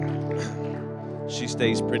she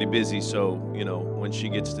stays pretty busy. So, when she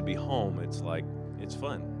gets to be home, it's like, it's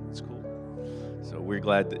fun. It's cool. So we're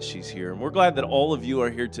glad that she's here. And we're glad that all of you are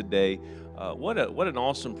here today. What an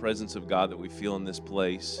awesome presence of God that we feel in this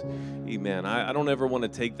place. Amen. I don't ever want to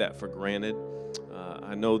take that for granted.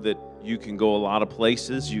 I know that you can go a lot of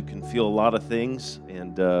places, you can feel a lot of things,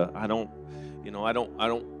 and I don't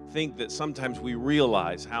think that sometimes we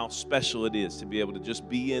realize how special it is to be able to just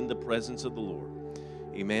be in the presence of the Lord.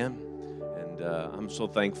 Amen. And I'm so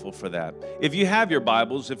thankful for that. If you have your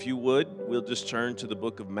Bibles, if you would, we'll just turn to the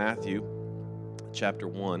book of Matthew, chapter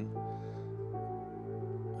 1.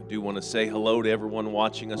 I do want to say hello to everyone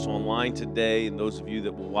watching us online today, and those of you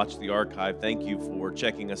that will watch the archive, thank you for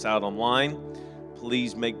checking us out online.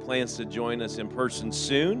 Please make plans to join us in person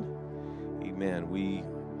soon. Amen. We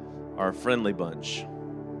are a friendly bunch.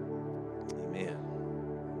 Amen.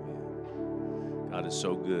 God is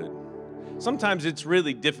so good. Sometimes it's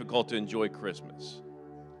really difficult to enjoy Christmas.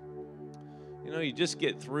 You just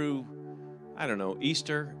get through,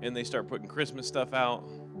 Easter, and they start putting Christmas stuff out.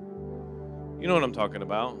 You know what I'm talking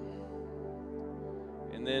about.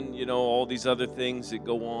 And then, all these other things that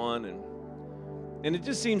go on, and it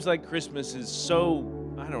just seems like Christmas is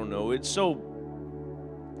so, it's so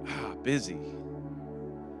busy.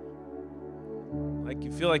 Like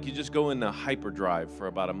you feel like you just go into hyperdrive for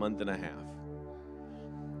about a month and a half.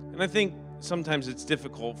 And I think sometimes it's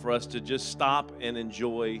difficult for us to just stop and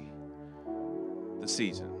enjoy the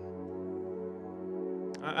season.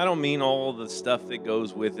 I don't mean all the stuff that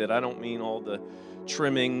goes with it. I don't mean all the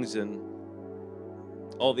trimmings and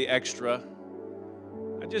all the extra.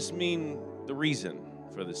 I just mean the reason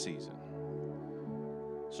for the season.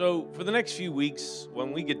 So for the next few weeks,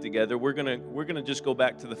 when we get together, we're gonna just go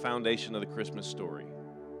back to the foundation of the Christmas story.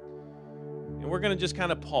 And we're gonna just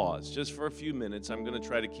kind of pause just for a few minutes. I'm gonna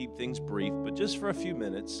try to keep things brief, but just for a few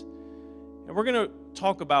minutes. And we're gonna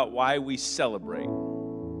talk about why we celebrate,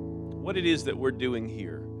 what it is that we're doing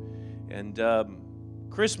here. And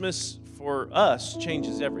Christmas for us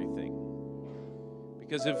changes everything.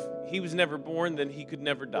 Because if he was never born, then he could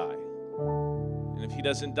never die. And if he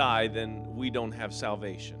doesn't die, then we don't have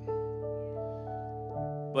salvation.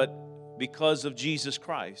 But because of Jesus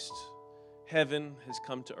Christ, heaven has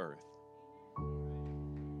come to earth.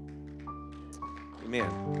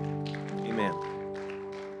 Amen. Amen.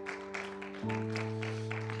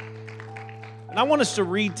 And I want us to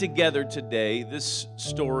read together today this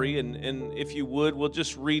story, and if you would, we'll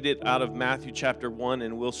just read it out of Matthew chapter 1,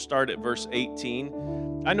 and we'll start at verse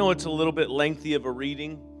 18. I know it's a little bit lengthy of a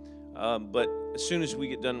reading, but as soon as we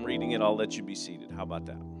get done reading it, I'll let you be seated. How about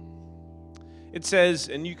that? It says,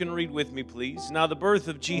 and you can read with me, please. Now the birth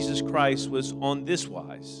of Jesus Christ was on this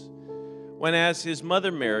wise, when as his mother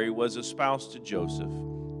Mary was espoused to Joseph,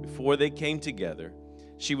 before they came together,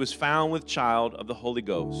 she was found with child of the Holy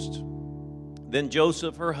Ghost. Then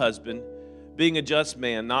Joseph, her husband, being a just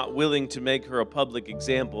man, not willing to make her a public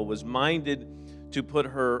example, was minded to put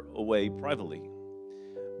her away privately.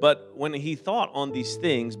 But when he thought on these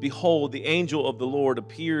things, behold, the angel of the Lord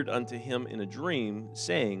appeared unto him in a dream,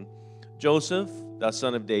 saying, Joseph, thou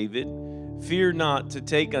son of David, fear not to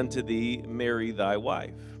take unto thee Mary thy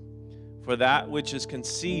wife, for that which is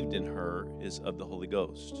conceived in her is of the Holy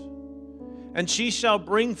Ghost. And she shall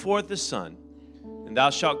bring forth a son, and thou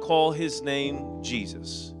shalt call his name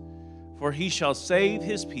Jesus, for he shall save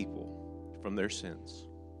his people from their sins.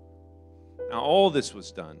 Now all this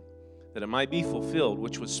was done, that it might be fulfilled,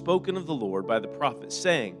 which was spoken of the Lord by the prophet,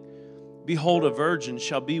 saying, Behold, a virgin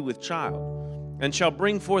shall be with child, and shall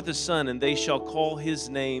bring forth a son, and they shall call his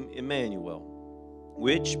name Emmanuel,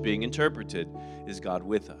 which, being interpreted, is God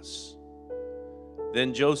with us.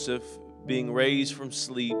 Then Joseph, being raised from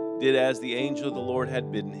sleep, did as the angel of the Lord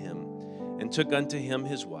had bidden him, and took unto him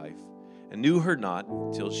his wife, and knew her not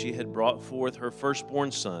till she had brought forth her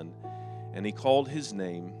firstborn son, and he called his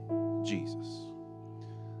name Jesus.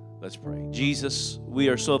 Let's pray. Jesus, we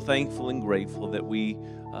are so thankful and grateful that we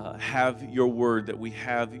have your word, that we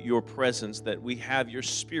have your presence, that we have your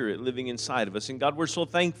spirit living inside of us. And God, we're so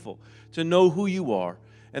thankful to know who you are,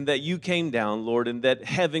 and that you came down, Lord, and that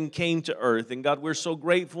heaven came to earth. And God, we're so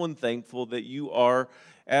grateful and thankful that you are,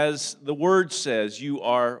 as the word says, you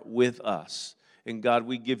are with us. And God,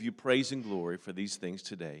 we give you praise and glory for these things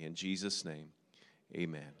today. In Jesus' name,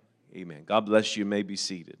 amen. Amen. God bless you. You may be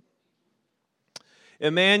seated.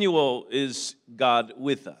 Emmanuel is God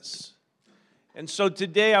with us. And so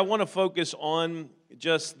today I want to focus on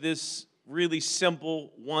just this really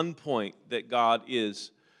simple one point, that God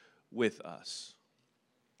is with us.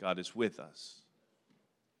 God is with us.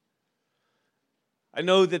 I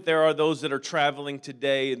know that there are those that are traveling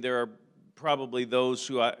today, and there are probably those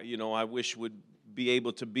who I wish would be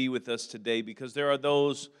able to be with us today, because there are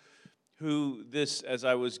those who as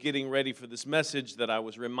I was getting ready for this message, that I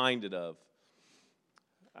was reminded of.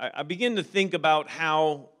 I begin to think about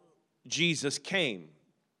how Jesus came.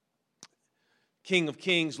 King of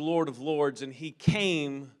Kings, Lord of Lords, and he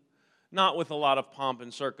came not with a lot of pomp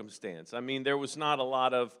and circumstance. I mean, there was not a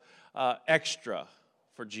lot of extra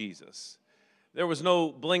for Jesus. There was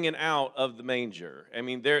no blinging out of the manger. I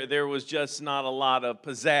mean, there was just not a lot of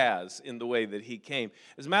pizzazz in the way that he came.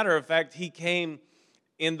 As a matter of fact, he came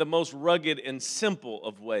in the most rugged and simple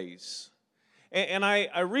of ways. And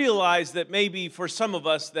I realize that maybe for some of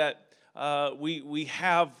us that we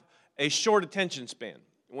have a short attention span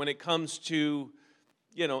when it comes to,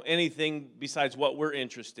 anything besides what we're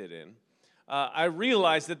interested in. I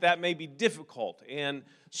realize that may be difficult. And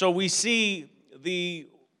so we see the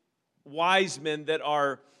wise men that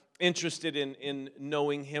are interested in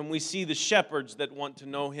knowing him. We see the shepherds that want to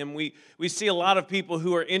know him. We see a lot of people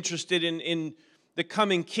who are interested in the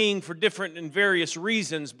coming king for different and various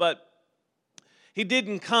reasons, but he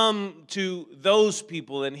didn't come to those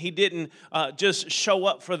people, and he didn't just show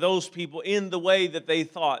up for those people in the way that they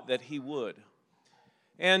thought that he would.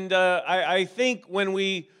 And I think when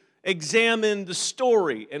we examine the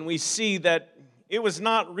story and we see that it was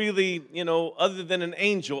not really, other than an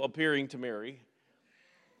angel appearing to Mary.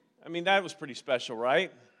 I mean, that was pretty special,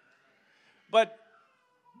 right? But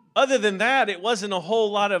other than that, it wasn't a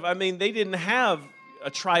whole lot of, they didn't have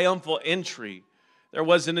a triumphal entry. There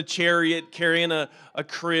wasn't a chariot carrying a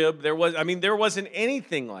crib. There wasn't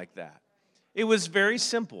anything like that. It was very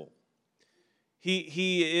simple.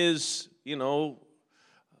 He is,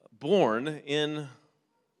 born in,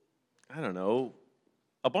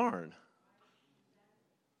 a barn.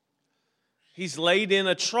 He's laid in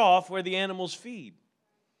a trough where the animals feed.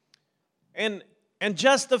 And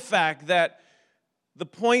just the fact that the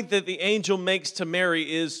point that the angel makes to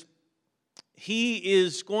Mary is he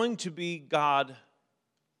is going to be God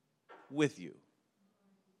with you.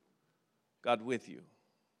 God with you.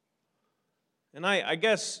 And I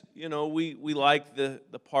guess, we like the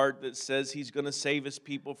part that says he's going to save his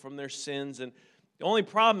people from their sins. And the only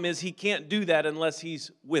problem is he can't do that unless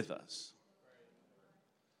he's with us.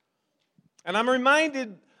 And I'm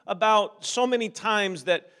reminded about so many times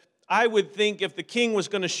that I would think if the king was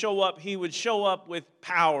going to show up, he would show up with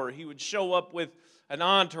power. He would show up with an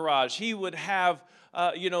entourage. He would have,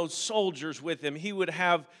 soldiers with him. He would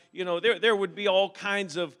have, there would be all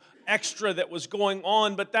kinds of extra that was going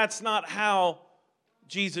on, but that's not how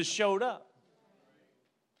Jesus showed up.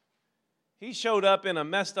 He showed up in a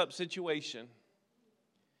messed up situation.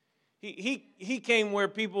 He came where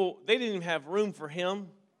people, they didn't even have room for him.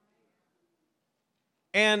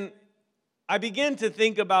 And I begin to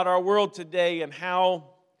think about our world today and how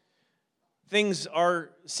things are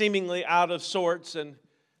seemingly out of sorts. And,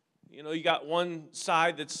 you got one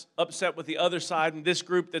side that's upset with the other side and this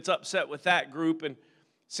group that's upset with that group. And it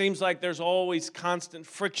seems like there's always constant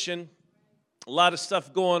friction, a lot of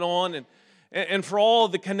stuff going on. And for all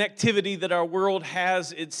the connectivity that our world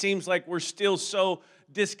has, it seems like we're still so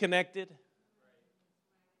disconnected.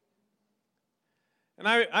 And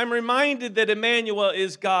I'm reminded that Emmanuel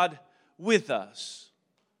is God with us,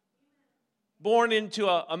 born into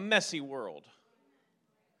a messy world,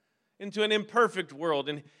 into an imperfect world.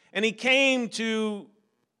 And he came to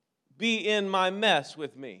be in my mess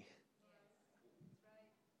with me.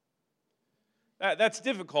 That's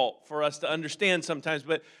difficult for us to understand sometimes,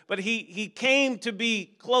 but he came to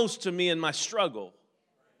be close to me in my struggle.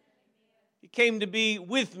 He came to be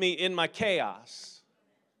with me in my chaos.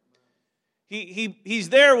 He's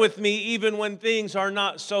there with me even when things are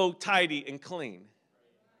not so tidy and clean.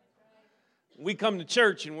 We come to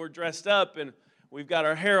church and we're dressed up and we've got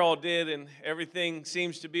our hair all did and everything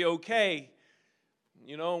seems to be okay.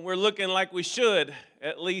 We're looking like we should,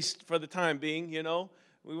 at least for the time being,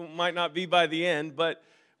 We might not be by the end, but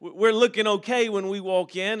we're looking okay when we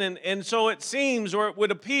walk in. And so it seems, or it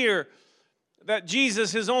would appear, that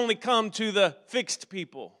Jesus has only come to the fixed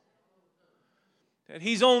people. That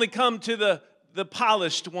he's only come to the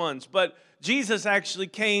polished ones. But Jesus actually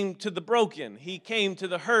came to the broken. He came to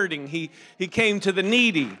the hurting. He came to the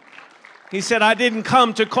needy. He said, I didn't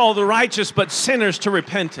come to call the righteous, but sinners to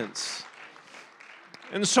repentance.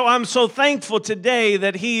 And so I'm so thankful today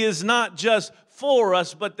that he is not just for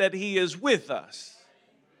us, but that he is with us.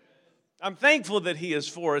 I'm thankful that he is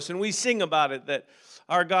for us, and we sing about it, that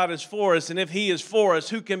our God is for us, and if he is for us,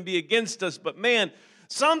 who can be against us? But man,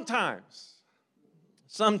 sometimes,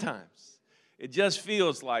 it just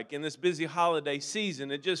feels like, in this busy holiday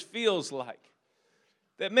season, it just feels like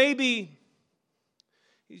that maybe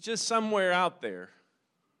he's just somewhere out there.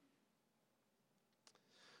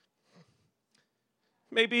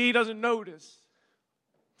 Maybe He doesn't notice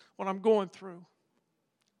what I'm going through.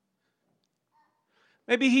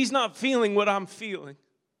 Maybe He's not feeling what I'm feeling.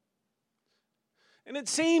 And it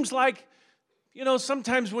seems like,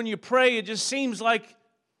 sometimes when you pray, it just seems like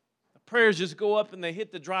the prayers just go up and they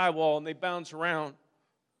hit the drywall and they bounce around.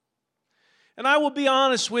 And I will be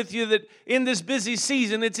honest with you that in this busy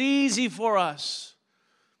season, it's easy for us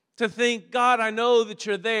to think, God, I know that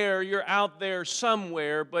you're there, you're out there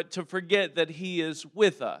somewhere, but to forget that He is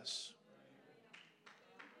with us.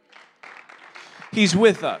 He's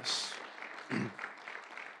with us.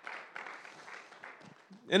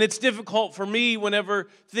 And it's difficult for me whenever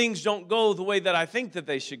things don't go the way that I think that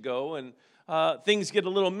they should go, and things get a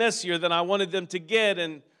little messier than I wanted them to get,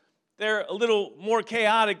 and they're a little more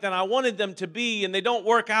chaotic than I wanted them to be, and they don't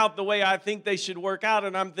work out the way I think they should work out,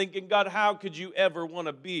 and I'm thinking, God, how could you ever want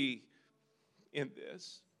to be in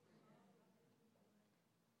this?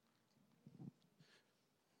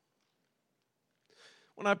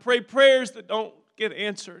 When I pray prayers that don't get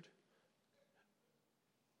answered,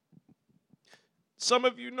 some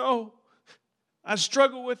of you know I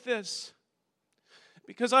struggle with this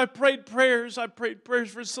because I prayed prayers. I prayed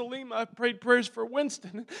prayers for Selima. I prayed prayers for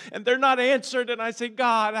Winston, and they're not answered. And I say,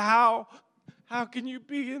 God, how can you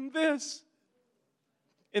be in this?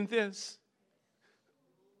 In this?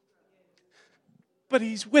 But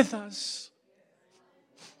He's with us.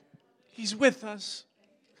 He's with us.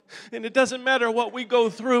 And it doesn't matter what we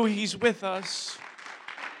go through, He's with us.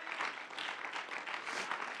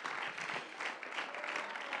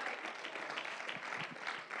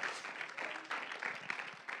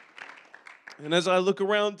 And as I look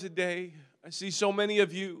around today, I see so many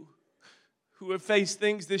of you who have faced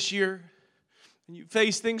things this year, and you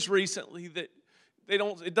faced things recently that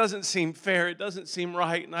it doesn't seem fair, it doesn't seem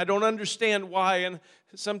right, and I don't understand why. And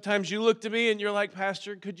sometimes you look to me and you're like,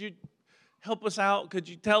 Pastor, could you help us out? Could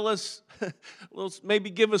you tell us,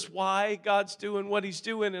 maybe give us why God's doing what He's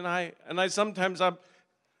doing? And I sometimes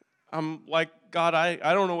I'm like, God, I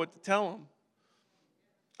don't know what to tell Him.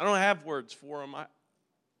 I don't have words for Him.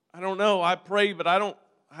 I don't know. I pray, but I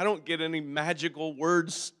don't get any magical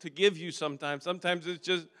words to give you sometimes. Sometimes it's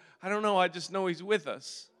just, I don't know. I just know He's with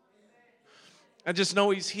us. I just know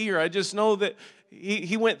He's here. I just know that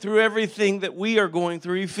He went through everything that we are going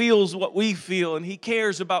through. He feels what we feel, and He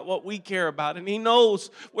cares about what we care about, and He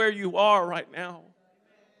knows where you are right now.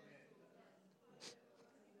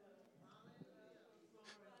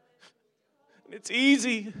 And it's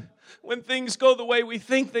easy when things go the way we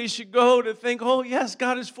think they should go to think, oh, yes,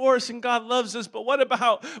 God is for us and God loves us. But what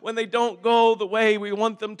about when they don't go the way we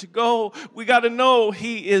want them to go? We got to know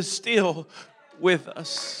He is still with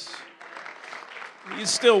us. He's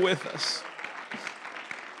still with us.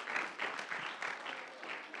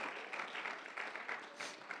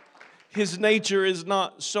 His nature is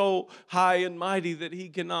not so high and mighty that He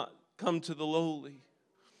cannot come to the lowly.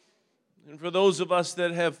 And for those of us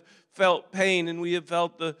that have felt pain and we have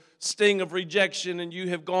felt the sting of rejection and you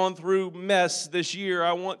have gone through mess this year,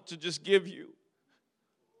 I want to just give you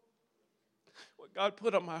what God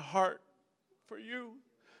put on my heart for you.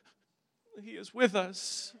 He is with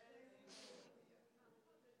us.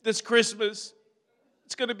 This Christmas,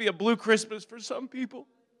 it's going to be a blue Christmas for some people.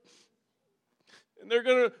 And they're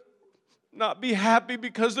going to not be happy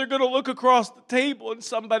because they're going to look across the table and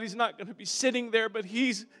somebody's not going to be sitting there, but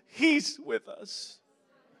He's with us.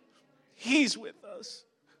 He's with us.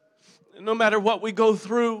 And no matter what we go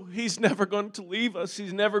through, He's never going to leave us.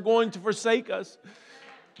 He's never going to forsake us.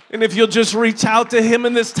 And if you'll just reach out to Him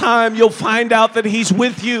in this time, you'll find out that He's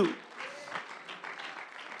with you.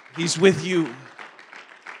 He's with you.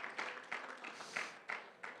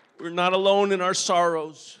 We're not alone in our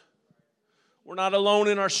sorrows. We're not alone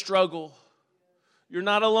in our struggle. You're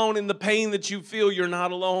not alone in the pain that you feel. You're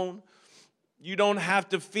not alone. You don't have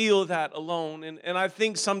to feel that alone. And I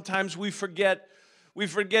think sometimes we forget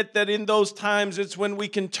that in those times it's when we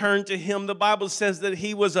can turn to Him. The Bible says that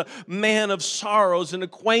He was a man of sorrows and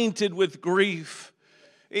acquainted with grief.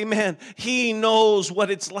 Amen. He knows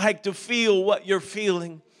what it's like to feel what you're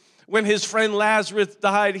feeling. When His friend Lazarus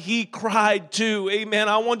died, He cried too. Amen.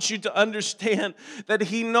 I want you to understand that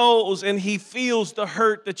He knows and He feels the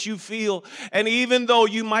hurt that you feel. And even though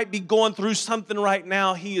you might be going through something right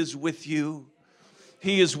now, He is with you.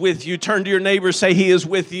 He is with you. Turn to your neighbor, say, He is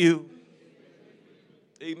with you.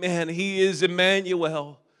 Amen. He is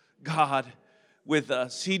Emmanuel, God with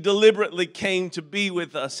us. He deliberately came to be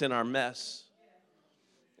with us in our mess.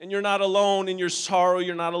 And you're not alone in your sorrow.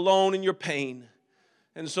 You're not alone in your pain.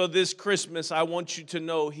 And so this Christmas, I want you to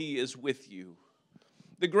know He is with you.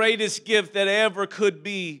 The greatest gift that ever could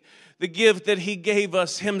be, the gift that He gave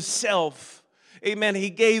us Himself. Amen. He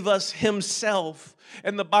gave us himself.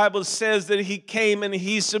 And the Bible says that he came and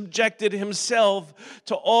he subjected himself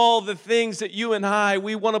to all the things that you and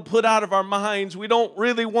we want to put out of our minds. We don't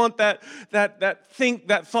really want that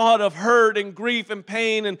thought of hurt and grief and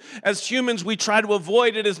pain. And as humans, we try to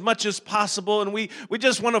avoid it as much as possible. And we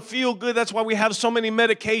just want to feel good. That's why we have so many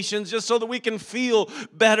medications, just so that we can feel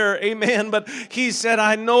better. Amen. But he said,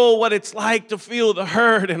 I know what it's like to feel the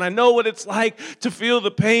hurt, and I know what it's like to feel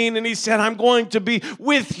the pain. And he said, I'm going to be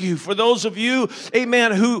with you. For those of you,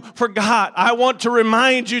 amen, who forgot, I want to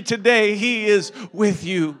remind you today, he is with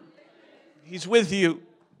you. He's with you.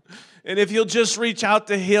 And if you'll just reach out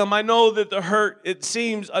to him, I know that the hurt, it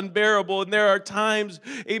seems unbearable. And there are times,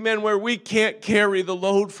 amen, where we can't carry the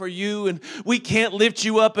load for you, and we can't lift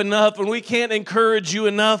you up enough, and we can't encourage you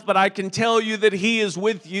enough. But I can tell you that he is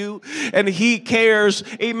with you, and he cares,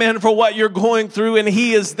 amen, for what you're going through, and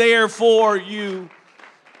he is there for you.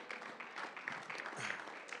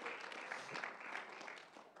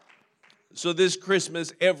 So this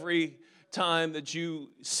Christmas, every time that you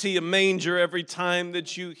see a manger, every time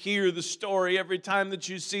that you hear the story, every time that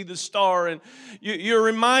you see the star, and you're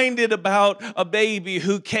reminded about a baby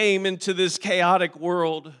who came into this chaotic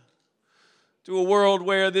world, to a world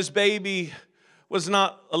where this baby was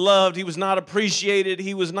not loved, he was not appreciated,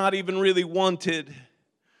 he was not even really wanted.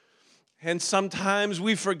 And sometimes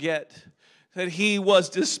we forget that he was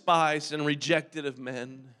despised and rejected of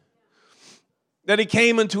men. That he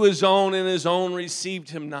came into his own, and his own received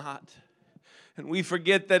him not. And we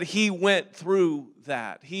forget that he went through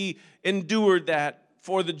that. He endured that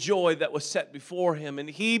for the joy that was set before him. And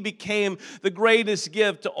he became the greatest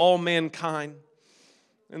gift to all mankind.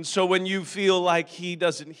 And so when you feel like he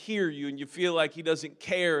doesn't hear you, and you feel like he doesn't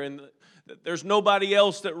care, and that there's nobody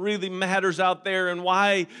else that really matters out there, and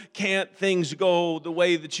why can't things go the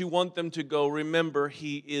way that you want them to go, remember,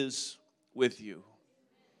 he is with you.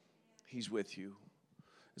 He's with you.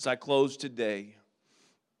 As I close today,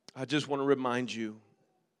 I just want to remind you,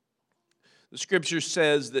 the scripture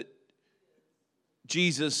says that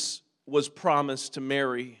Jesus was promised to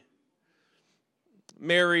Mary.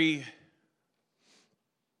 Mary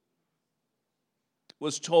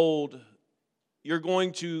was told, you're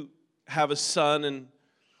going to have a son, and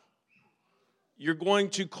you're going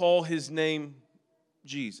to call his name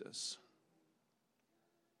Jesus.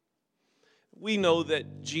 We know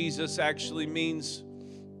that Jesus actually means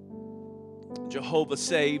Jehovah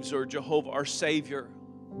saves, or Jehovah our Savior.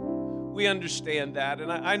 We understand that.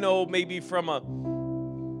 And I know maybe from a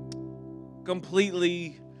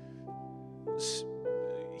completely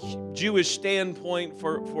Jewish standpoint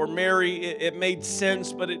for Mary, it made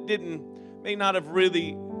sense, but it may not have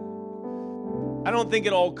really, I don't think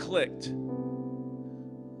it all clicked.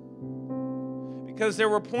 Because there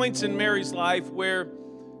were points in Mary's life where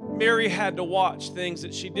Mary had to watch things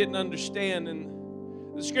that she didn't understand, and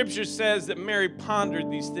the scripture says that Mary pondered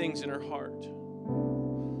these things in her heart.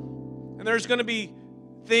 And there's going to be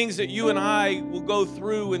things that you and I will go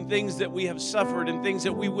through, and things that we have suffered, and things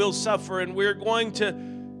that we will suffer, and we're going to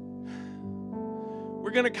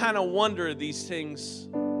kind of wonder these things.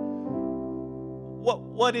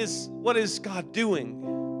 What is God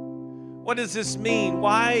doing? What does this mean?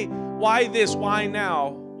 Why this? Why now?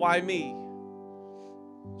 Why me?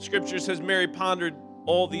 Scripture says Mary pondered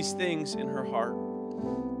all these things in her heart.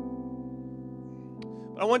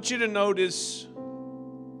 But I want you to notice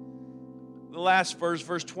the last verse,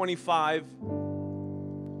 verse 25.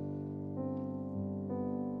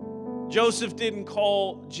 Joseph didn't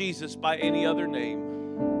call Jesus by any other name.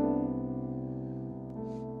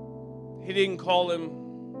 He didn't call him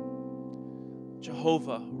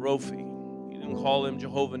Jehovah Rophi. He didn't call him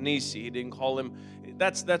Jehovah Nisi. He didn't call him.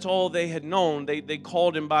 That's all they had known. They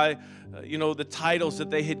called him by, the titles that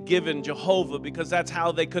they had given Jehovah, because that's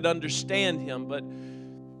how they could understand him. But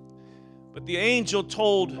the angel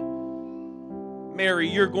told Mary,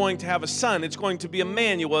 you're going to have a son. It's going to be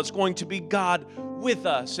Emmanuel. It's going to be God with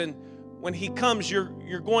us. And when he comes,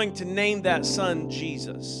 you're going to name that son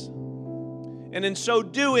Jesus. And in so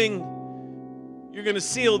doing, you're going to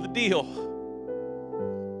seal the deal.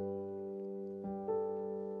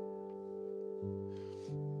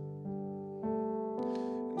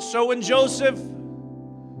 So when Joseph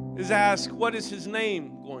is asked, what is his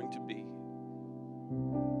name going to be?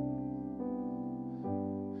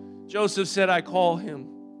 Joseph said, I call him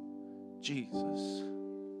Jesus.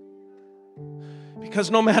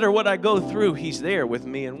 Because no matter what I go through, he's there with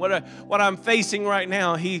me. And what I'm facing right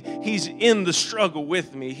now, he's in the struggle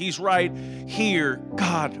with me. He's right here,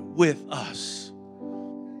 God with us.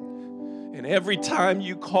 And every time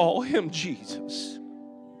you call him Jesus,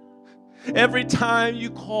 every time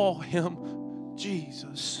you call him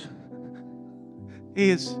Jesus. He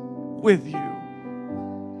is with you.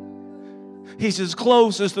 He's as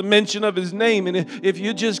close as the mention of his name. And if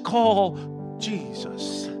you just call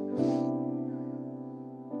Jesus,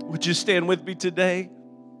 would you stand with me today?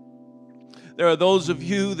 There are those of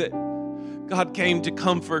you that God came to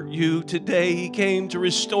comfort you today. He came to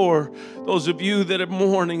restore those of you that are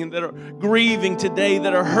mourning and that are grieving today,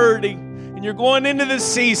 that are hurting. And you're going into this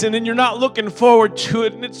season and you're not looking forward to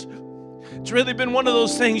it. And it's really been one of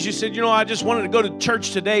those things you said, I just wanted to go to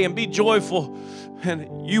church today and be joyful.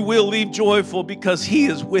 And you will leave joyful because He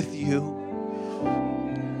is with you.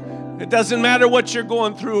 It doesn't matter what you're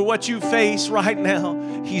going through or what you face right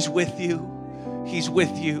now. He's with you. He's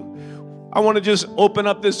with you. I want to just open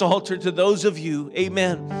up this altar to those of you,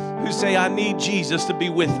 amen, who say, I need Jesus to be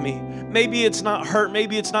with me. Maybe it's not hurt.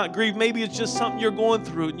 Maybe it's not grief. Maybe it's just something you're going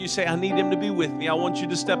through. And you say, I need Him to be with me. I want you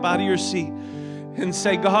to step out of your seat and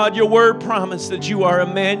say, God, your word promised that you are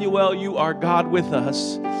Emmanuel. You are God with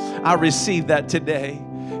us. I receive that today.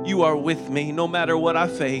 You are with me. No matter what I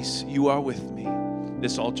face, you are with me.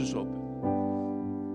 This altar's open.